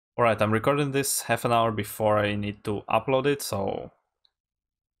Alright, I'm recording this half an hour before I need to upload it, so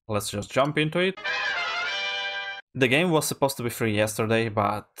let's just jump into it. The game was supposed to be free yesterday,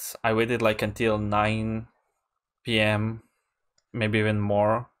 but I waited like until 9 p.m, maybe even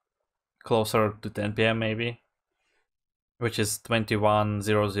more, closer to 10 p.m. maybe, which is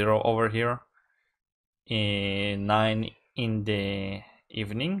 21:00 over here, in 9 in the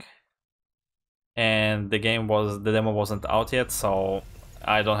evening, and the demo wasn't out yet, so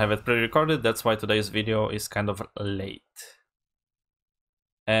I don't have it pre-recorded. That's why today's video is kind of late.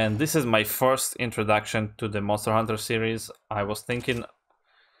 And this is my first introduction to the Monster Hunter series. I was thinking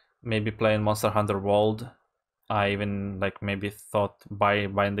maybe playing Monster Hunter World. I even maybe thought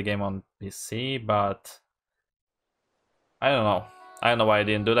buying the game on PC, but I don't know. I don't know why I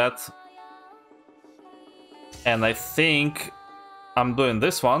didn't do that. And I think I'm doing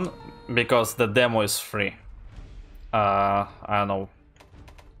this one because the demo is free. I don't know.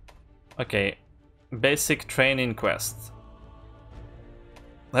 Okay, basic training quest.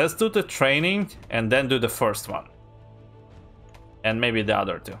 Let's do the training and then do the first one. And maybe the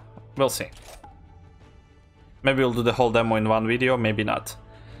other two. We'll see. Maybe we'll do the whole demo in one video, maybe not.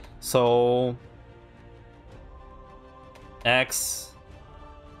 So... X...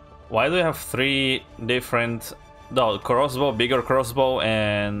 Why do we have three different... No, crossbow, bigger crossbow,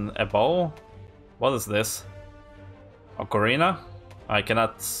 and a bow? What is this? Ocarina? I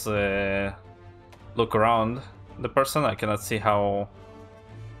cannot look around the person, I cannot see how...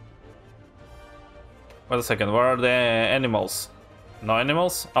 Wait a second, where are the animals? No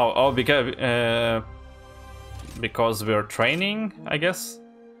animals? Oh, because we're training, I guess?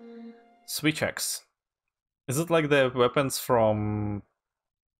 Switch X. Is it like the weapons from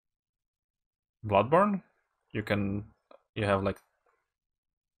Bloodborne? You have like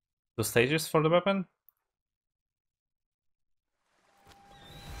 2 stages for the weapon?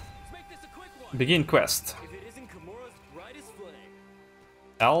 Begin quest.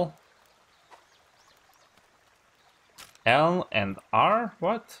 L and R?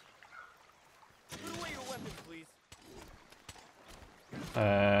 What?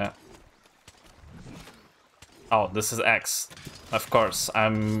 Oh, this is X. Of course,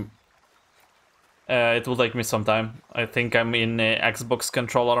 it will take me some time. I think I'm in Xbox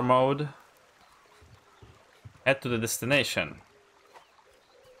controller mode. Head to the destination.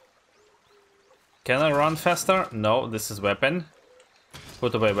 Can I run faster? No, this is weapon.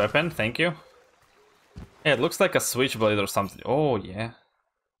 Put away weapon, thank you. Yeah, it looks like a switchblade or something. Oh, yeah.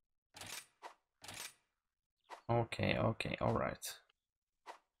 Okay, alright.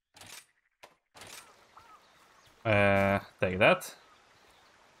 Take that.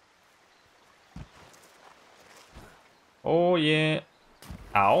 Oh, yeah.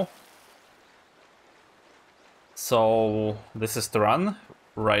 Ow. So, this is to run.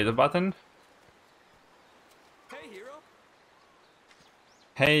 Right button. Hey, hero.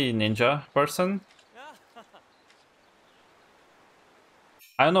 Hey, ninja person.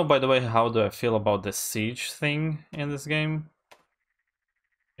 I don't know, by the way, how do I feel about the siege thing in this game?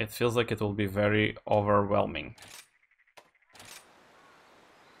 It feels like it will be very overwhelming.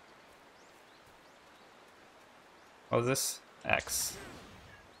 What's this? X.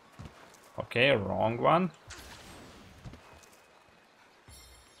 Okay, wrong one.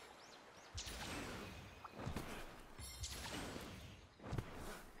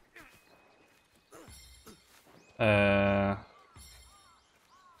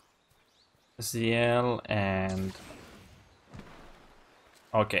 ZL and...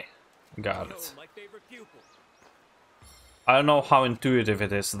 Okay, got it. I don't know how intuitive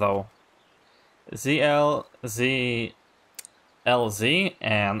it is though. ZL, Z, LZ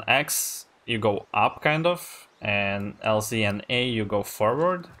and X you go up kind of, and LZ and A you go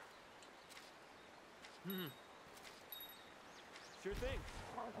forward. Sure thing.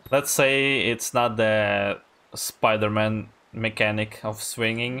 Let's say it's not the Spider-Man mechanic of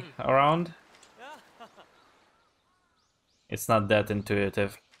swinging around. It's not that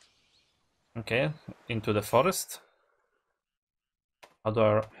intuitive. Okay, into the forest. How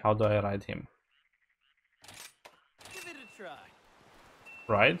do I ride him? Give it a try.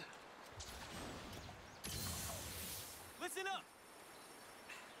 Ride? Listen up.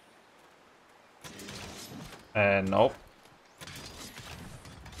 Nope.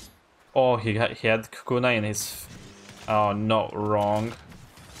 Oh, he had Kakuna in his... Oh no, wrong.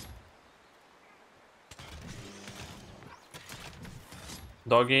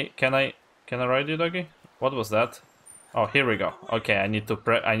 Doggy, can I ride you, doggy? What was that? Oh, here we go. Okay, I need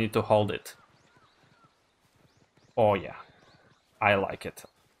to hold it. Oh yeah, I like it.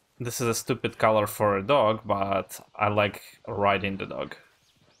 This is a stupid color for a dog, but I like riding the dog.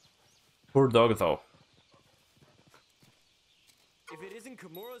 Poor dog though. If it isn't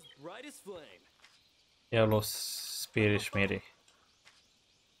Kimura's brightest flame. Yellow Spiri Schmiri.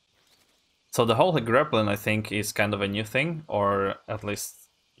 So the whole grappling, I think, is kind of a new thing, or at least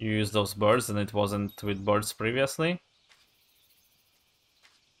you use those birds and it wasn't with birds previously.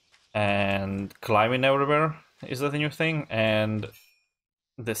 And climbing everywhere is a new thing, and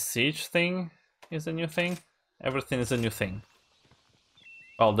the siege thing is a new thing. Everything is a new thing.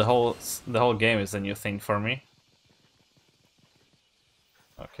 Well, the whole game is a new thing for me.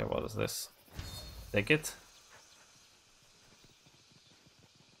 Okay, what is this? Take it.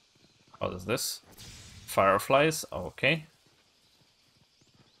 What is this? Fireflies, okay.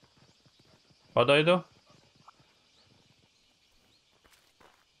 What do I do?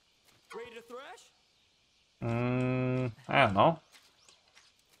 Ready to thrash? I don't know.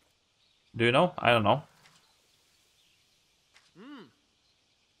 Do you know? I don't know.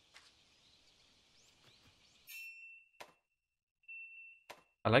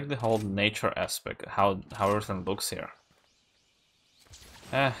 I like the whole nature aspect, how everything looks here.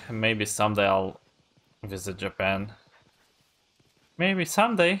 Maybe someday I'll visit Japan. Maybe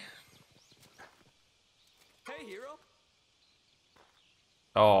someday. Hey, hero.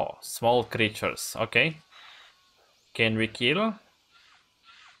 Oh, small creatures. Okay. Can we kill?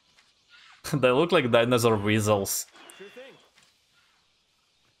 They look like dinosaur weasels. Sure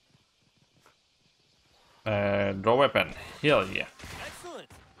thing. Draw weapon. Hell yeah. Excellent.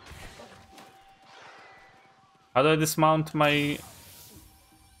 How do I dismount my...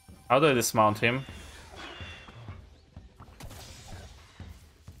 How do I dismount him?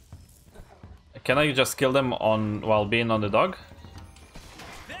 Can I just kill them on while being on the dog?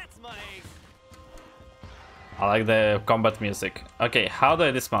 That's my ace. I like the combat music. Okay, how do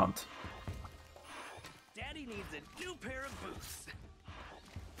I dismount? Daddy needs a new pair of boots.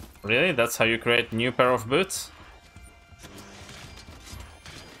 Really? That's how you create new pair of boots?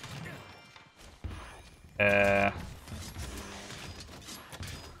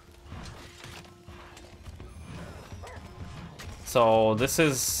 So this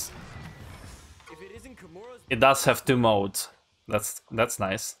is... If it isn't Kimura's It does have two modes. That's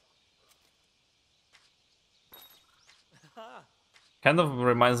nice. Kind of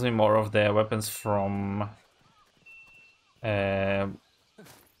reminds me more of the weapons from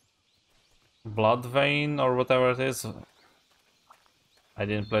Blood Vein or whatever it is. I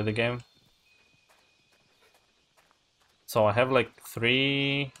didn't play the game. So I have like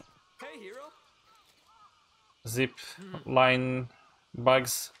 3 Hey, hero. zip line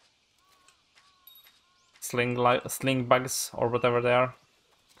bugs. Sling bugs or whatever they are.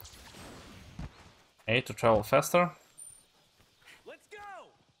 A to travel faster. Let's go.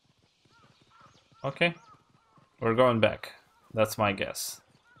 Okay. We're going back. That's my guess.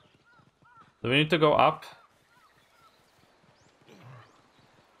 Do we need to go up?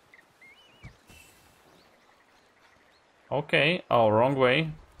 Okay. Oh, wrong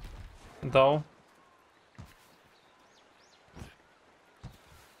way. Though.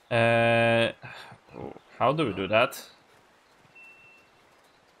 How do we do that?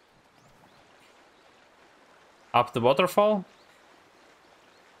 Up the waterfall?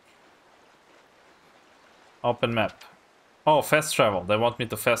 Open map. Oh, fast travel. They want me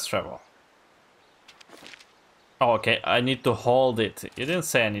to fast travel. Oh, okay. I need to hold it. You didn't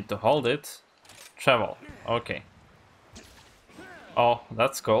say I need to hold it. Travel. Okay. Oh,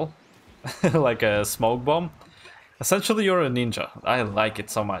 that's cool. Like a smoke bomb. Essentially, you're a ninja. I like it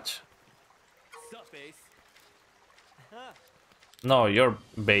so much. Sup, ace? No, you're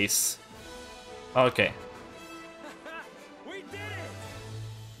base. Okay. We did it.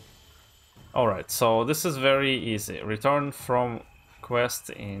 Alright, so this is very easy. Return from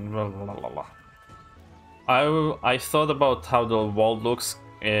quest in blah blah blah blah. I thought about how the world looks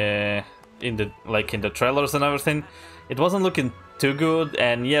in the trailers and everything. It wasn't looking too good,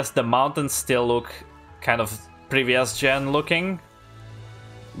 and yes, the mountains still look kind of previous gen looking,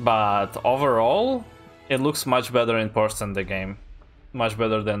 but overall it looks much better in person, the game. Much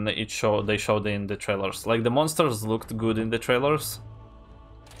better than they showed in the trailers. Like, the monsters looked good in the trailers.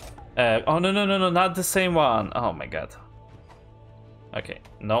 Oh no, not the same one. Oh my god. Okay,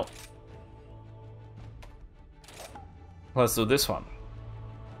 no. Let's do this one.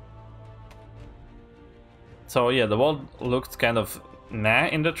 So yeah, the world looked kind of meh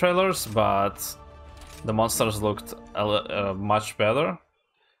in the trailers, but the monsters looked much better.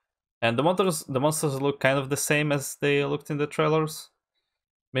 And the monsters look kind of the same as they looked in the trailers.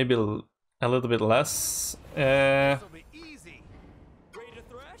 Maybe a little bit less. This'll be easy. Ready to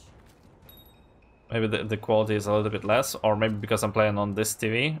thrash? Maybe the quality is a little bit less, or maybe because I'm playing on this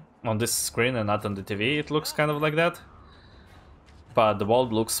TV, on this screen and not on the TV, it looks kind of like that. But the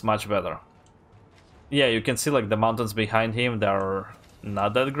world looks much better. Yeah, you can see like the mountains behind him, they're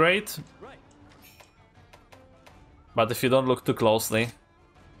not that great. But if you don't look too closely,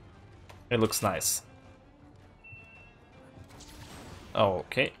 it looks nice.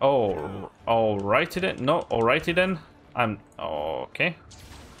 Okay. Oh, alrighty then. No, alrighty then. I'm okay.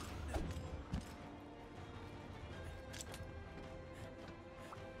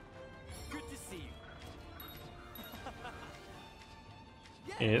 Good to see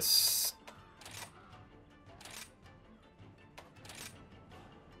you. Yes.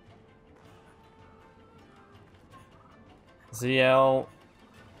 ZL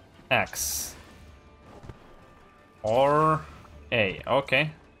X or A.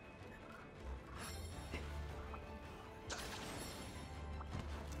 Okay.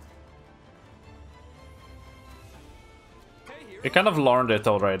 We kind of learned it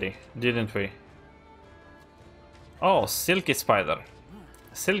already, didn't we? Oh, silky spider.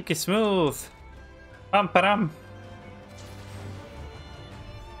 Silky smooth. Pam param.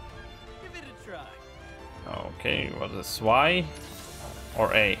 Give it a try. Okay, what is Y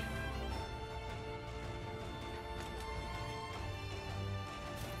or A?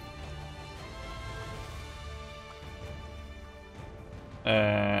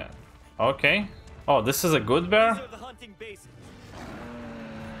 Okay. Oh, this is a good bear? These are the hunting bases.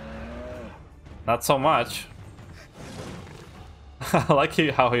 Not so much. I like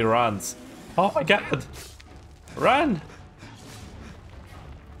how he runs. Oh my god! Run!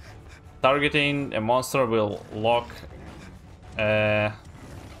 Targeting a monster will lock. How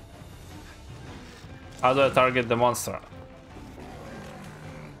do I target the monster?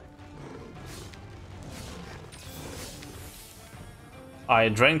 I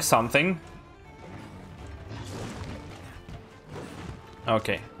drank something.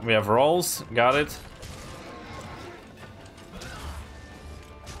 Okay, we have rolls, got it.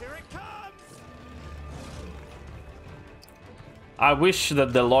 Here it comes. I wish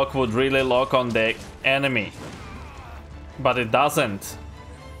that the lock would really lock on the enemy, but it doesn't.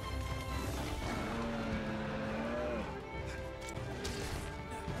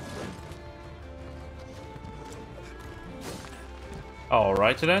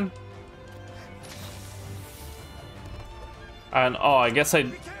 Alright then. And oh, I guess I...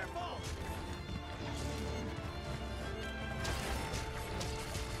 Be careful.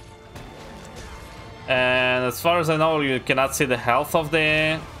 And as far as I know, you cannot see the health of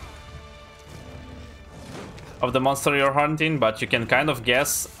the monster you're hunting, but you can kind of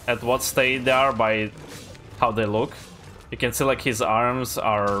guess at what state they are by how they look. You can see like his arms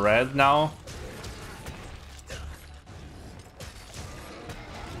are red now.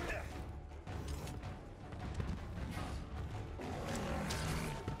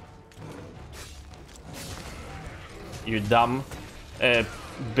 You dumb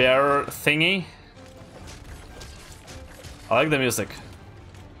bear thingy. I like the music.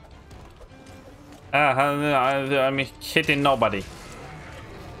 I'm hitting nobody.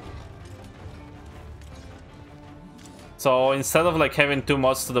 So instead of like having two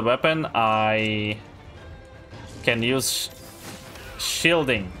mods to the weapon, I can use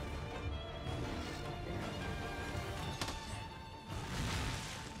shielding.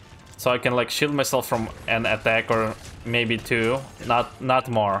 So I can like shield myself from an attack or maybe two, not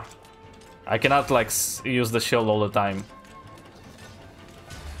more. I cannot like use the shield all the time.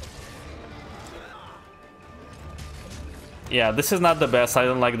 Yeah, this is not the best. I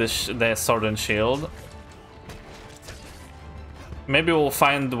don't like the sword and shield. Maybe we'll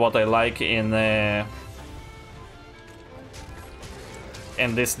find what I like in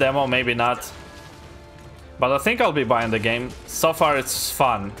this demo. Maybe not. But I think I'll be buying the game. So far, it's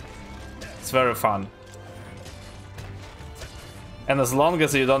fun. It's very fun. And as long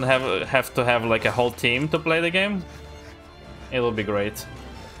as you don't have to have like a whole team to play the game, it'll be great.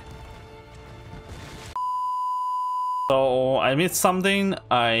 So I missed something.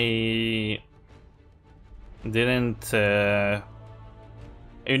 I didn't.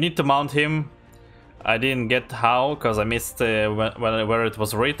 You need to mount him. I didn't get how because I missed where it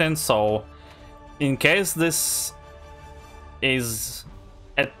was written. So in case this is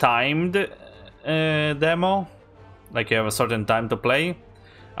a timed demo, like you have a certain time to play,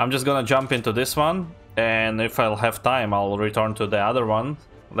 I'm just gonna jump into this one, and if I'll have time, I'll return to the other one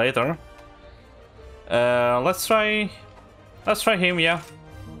later. Let's try him. Yeah,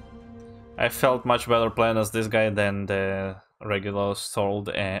 I felt much better playing as this guy than the regular sword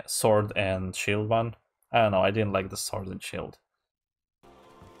and shield one. I don't know, I didn't like the sword and shield.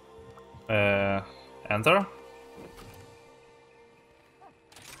 Enter.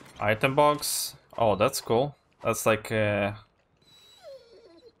 Item box. Oh, that's cool. That's like a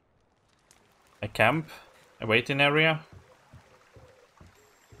camp, a waiting area.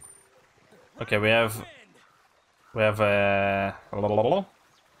 Okay, we have an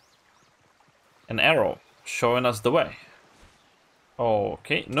arrow showing us the way.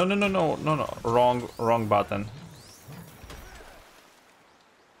 Okay, no, wrong button.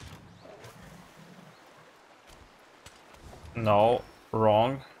 No,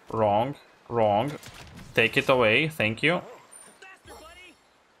 wrong. Take it away, thank you.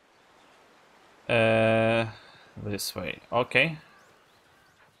 This way, okay.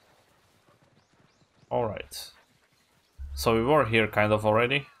 Alright. So we were here kind of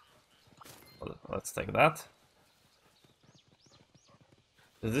already. Let's take that.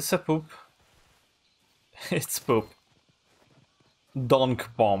 Is this a poop? It's poop. Donk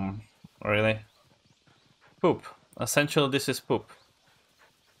bomb. Really? Poop. Essentially, this is poop.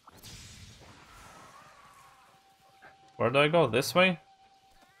 Where do I go? This way?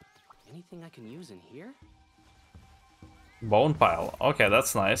 Anything I can use in here? Bone pile. Okay,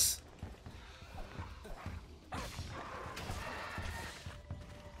 that's nice.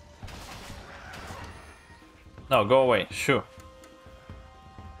 No, go away. Shoo.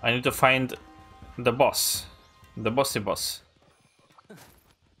 I need to find the boss. The bossy boss.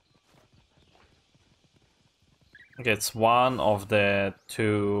 Okay, it's one of the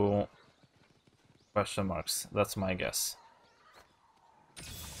two question marks. That's my guess.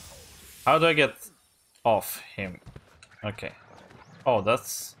 How do I get off him? Okay. Oh,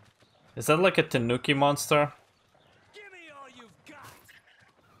 that's... Is that like a Tanuki monster? Give me all you've got.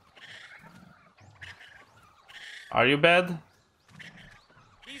 Are you bad?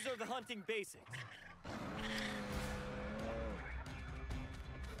 These are the hunting basics.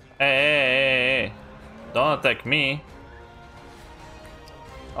 Hey. Don't attack me.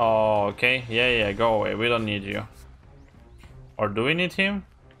 Oh, okay. Yeah, go away. We don't need you. Or do we need him?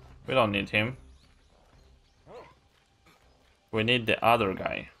 We don't need him. We need the other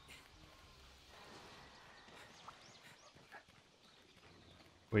guy.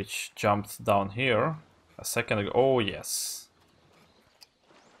 Which jumped down here a second ago. Oh, yes.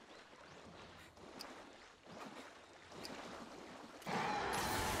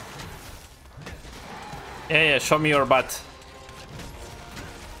 Yeah, show me your butt.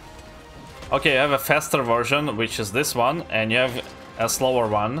 Okay, you have a faster version, which is this one, and you have a slower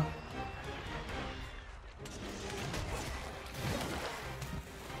one.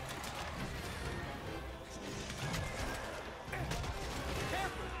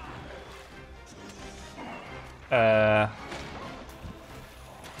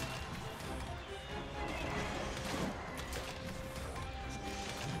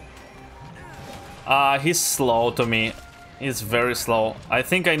 He's slow to me. He's very slow. I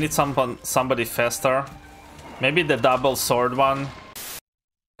think I need somebody faster. Maybe the double sword one.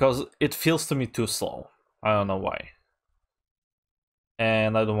 Because it feels to me too slow. I don't know why.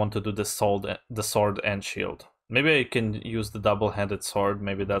 And I don't want to do the sword and shield. Maybe I can use the double-handed sword.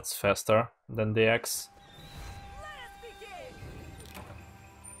 Maybe that's faster than the axe.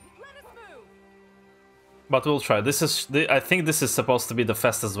 But we'll try. I think this is supposed to be the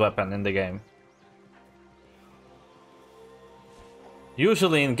fastest weapon in the game.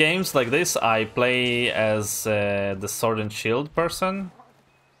 Usually in games like this, I play as the sword and shield person.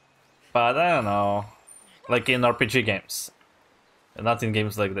 But I don't know. Like in RPG games. Not in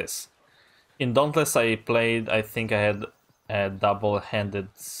games like this. In Dauntless I played, I think I had a double-handed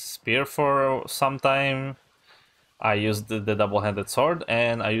spear for some time. I used the double-handed sword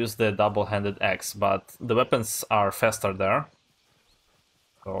and I used the double-handed axe, but the weapons are faster there.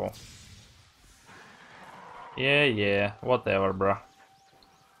 So... Yeah, whatever, bruh.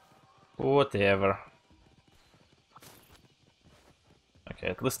 Whatever. Okay,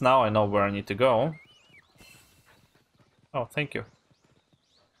 at least now I know where I need to go. Oh, thank you.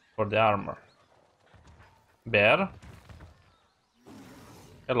 For the armor. Bear?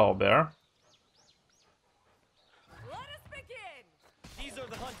 Hello, bear. Let us begin. These are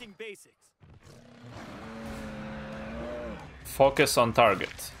the hunting basics. Focus on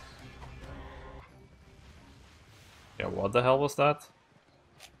target. Yeah, what the hell was that?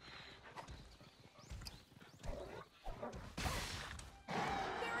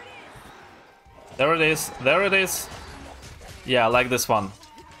 There it is, there it is. Yeah, I like this one.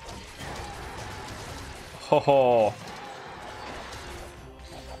 Ho ho.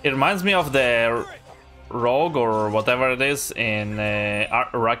 It reminds me of the rogue or whatever it is in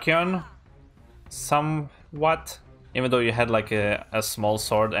Rakion. Somewhat. Even though you had like a small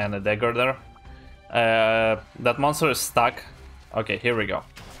sword and a dagger there. That monster is stuck. Okay, here we go.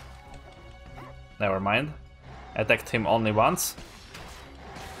 Never mind. Attacked him only once.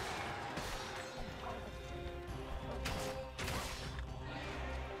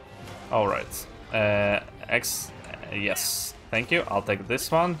 Alright. Yes. Thank you. I'll take this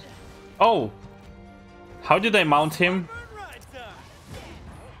one. Oh! How did I mount him?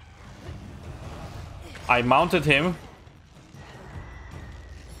 I mounted him.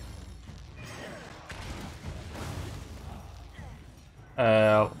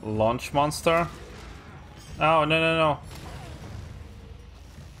 Launch monster. Oh, no.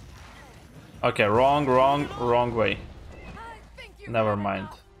 Okay, wrong way. Never mind.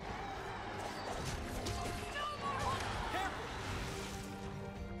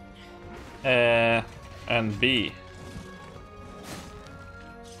 And B.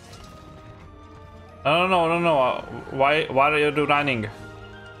 No. Why are you running?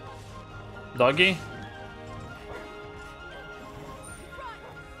 Doggy?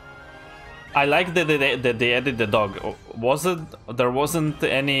 I like that they added the dog. There wasn't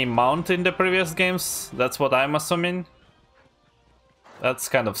any mount in the previous games? That's what I'm assuming. That's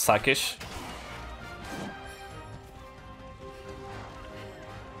kind of suckish.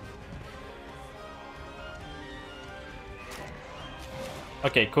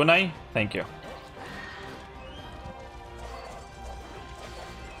 Okay, kunai, thank you.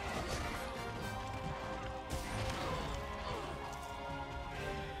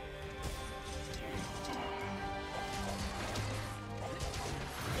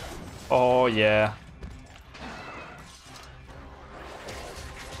 Oh yeah.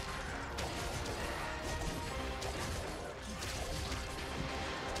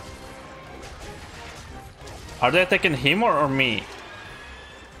 Are they attacking him or me?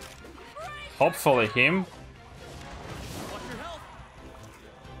 Hopefully him.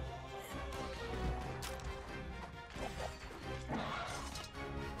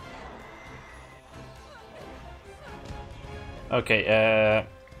 Okay,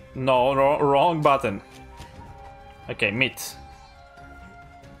 no, wrong button. Okay, meat.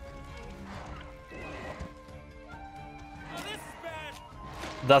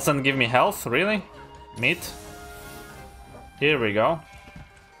 Doesn't give me health, really? Meat. Here we go.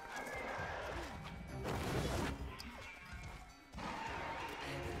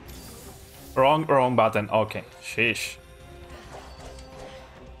 Wrong button. Okay, sheesh.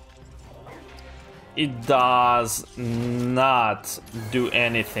 It does not do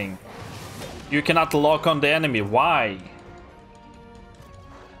anything. You cannot lock on the enemy. Why?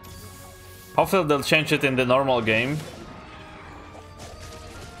 Hopefully they'll change it in the normal game.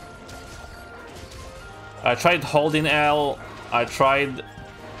 I tried holding L. I tried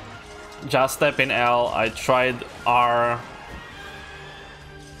just step in L. I tried R.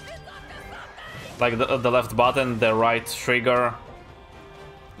 Like the left button, the right trigger.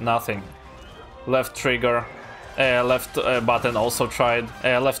 Nothing. Left trigger. Left button also tried.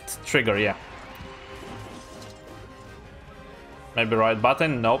 Left trigger, yeah. Maybe right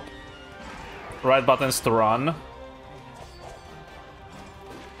button? Nope. Right button's to run.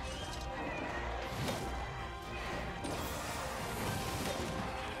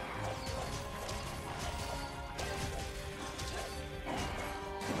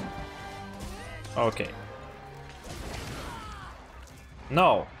 Okay.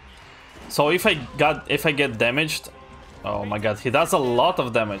 No. So if I get damaged, oh my god, he does a lot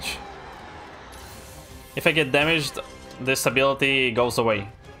of damage. If I get damaged, this ability goes away.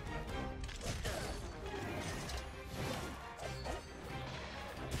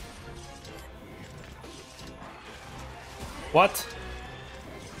 What?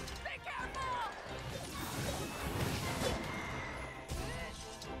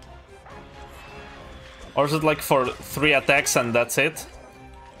 Or is it like for 3 attacks and that's it?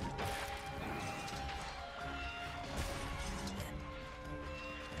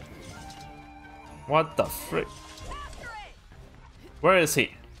 What the frick? Where is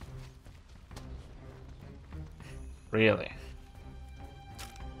he? Really?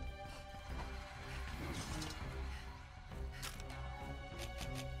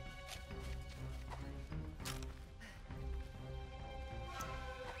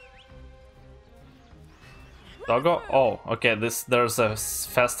 Doggo? Oh, okay, there's a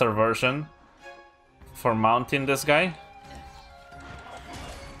faster version for mounting this guy.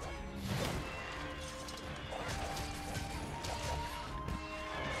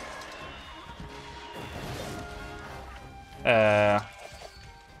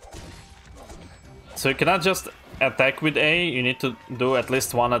 So you cannot just attack with A, you need to do at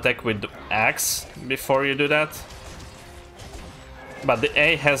least one attack with X before you do that. But the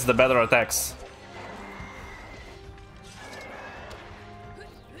A has the better attacks.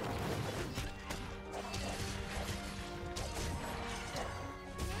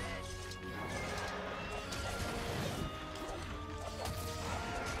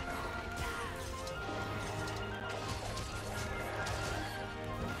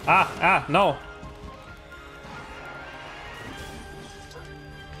 No.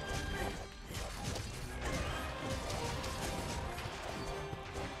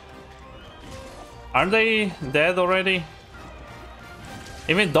 Aren't they dead already?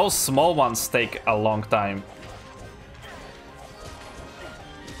 Even those small ones take a long time.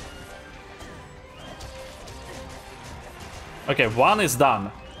 Okay, one is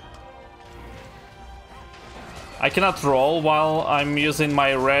done. I cannot roll while I'm using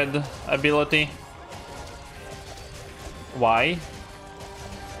my red ability. Why?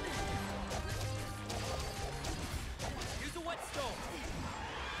 Use a whetstone.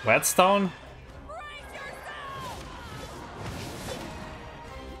 Whetstone?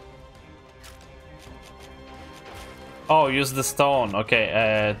 Oh, use the stone.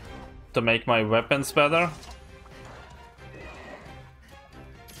 Okay, to make my weapons better.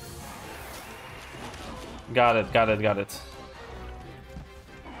 Got it, got it, got it.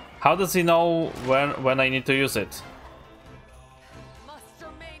 How does he know when I need to use it? Must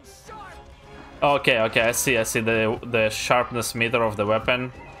remain sharp. Okay, okay, I see the sharpness meter of the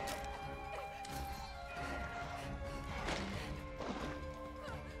weapon.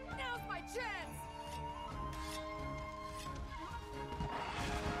 Now's my chance.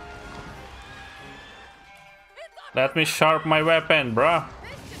 Let me sharp my weapon, bruh.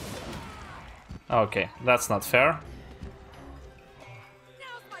 Okay, that's not fair.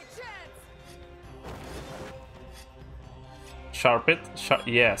 Now's my chance. Sharp it.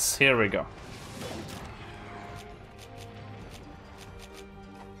 Yes, here we go.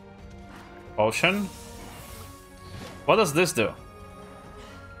 Potion. What does this do?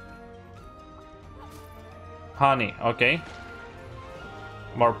 Honey, okay.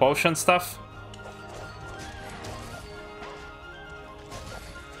 More potion stuff.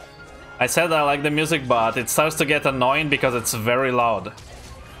 I said I like the music, but it starts to get annoying because it's very loud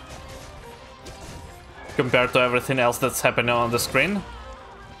compared to everything else that's happening on the screen.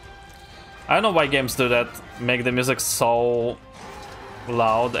 I don't know why games do that, make the music so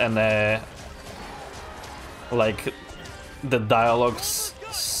loud and like the dialogue's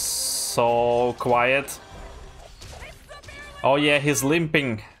so quiet. Oh yeah, he's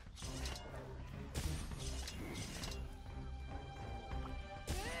limping.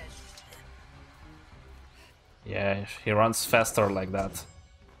 Yeah, he runs faster like that.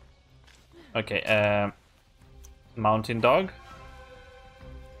 Okay, mountain dog.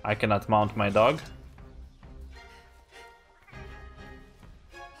 I cannot mount my dog.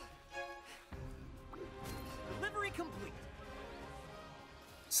 Delivery complete.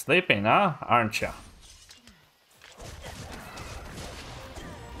 Sleeping, huh? Aren't ya?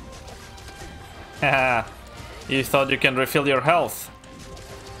 Haha, you thought you can refill your health.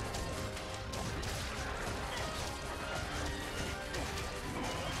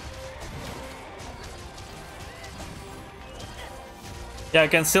 Yeah, I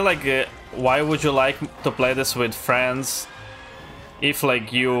can see like why would you like to play this with friends if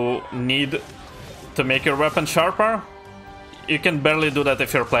like you need to make your weapon sharper? You can barely do that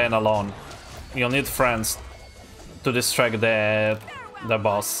if you're playing alone. You'll need friends to distract the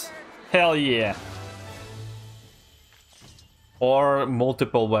boss. Hell yeah. Or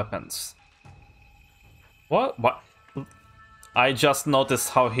multiple weapons. What? I just noticed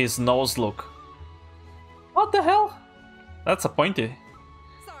how his nose look. What the hell? That's a pointy.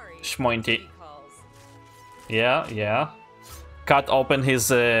 Sorry. Schmointy. Calls. Yeah, yeah. Cut open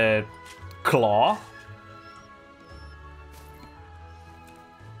his claw.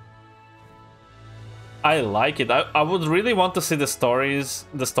 I like it. I would really want to see the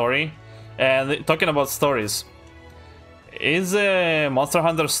story. And talking about stories, is Monster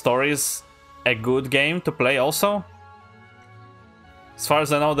Hunter Stories a good game to play also? As far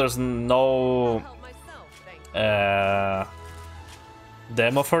as I know, there's no Help myself, thank you.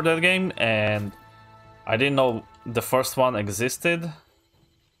 demo for that game, and I didn't know the first one existed.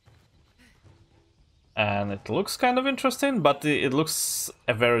 And it looks kind of interesting, but it looks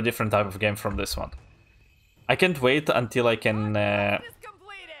a very different type of game from this one. I can't wait until I can It's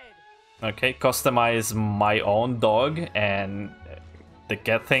completed. okay, customize my own dog and the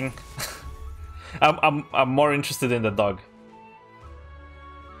cat thing. I'm more interested in the dog.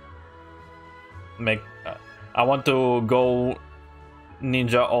 I want to go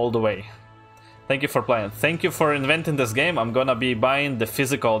ninja all the way. Thank you for playing. Thank you for inventing this game. I'm gonna be buying the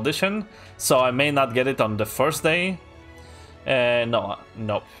physical edition, so I may not get it on the first day. No.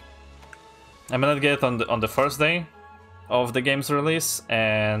 I may not get it on the first day of the game's release,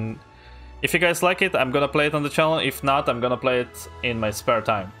 and if you guys like it, I'm gonna play it on the channel. If not, I'm gonna play it in my spare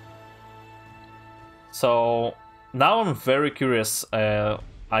time. So now I'm very curious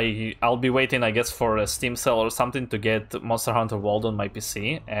I'll be waiting, I guess, for a Steam sale or something to get Monster Hunter World on my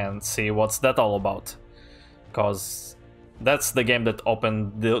PC and see what's that all about. Because that's the game that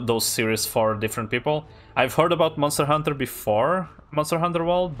opened those series for different people. I've heard about Monster Hunter before Monster Hunter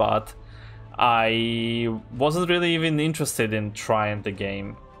World, but I wasn't really even interested in trying the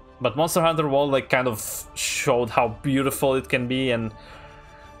game. But Monster Hunter World like kind of showed how beautiful it can be, and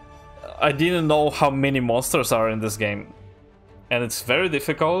I didn't know how many monsters are in this game. And it's very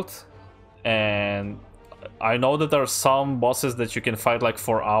difficult, and I know that there are some bosses that you can fight like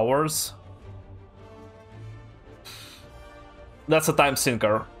for hours. That's a time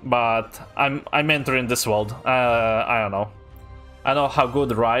sinker, but I'm entering this world. I don't know. I know how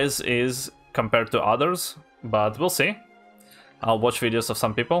good Rise is compared to others, but we'll see. I'll watch videos of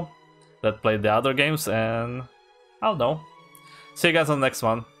some people that played the other games, and I'll know. See you guys on the next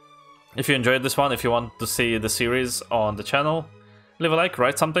one. If you enjoyed this one, if you want to see the series on the channel, leave a like,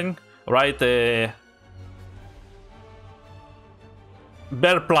 write something. Write a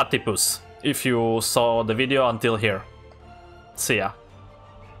Bear Platypus if you saw the video until here. See ya.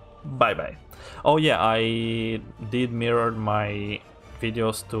 Bye bye. Oh yeah, I did mirror my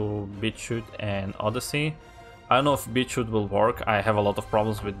videos to BitChute and Odyssey. I don't know if BitChute will work. I have a lot of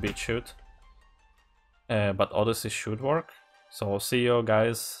problems with BitChute. But Odyssey should work. So see you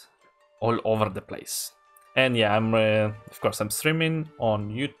guys all over the place. And yeah, of course I'm streaming on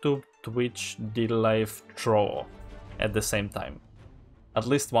YouTube, Twitch, DLive, Trovo at the same time. At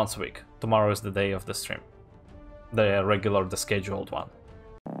least once a week. Tomorrow is the day of the stream. The scheduled one.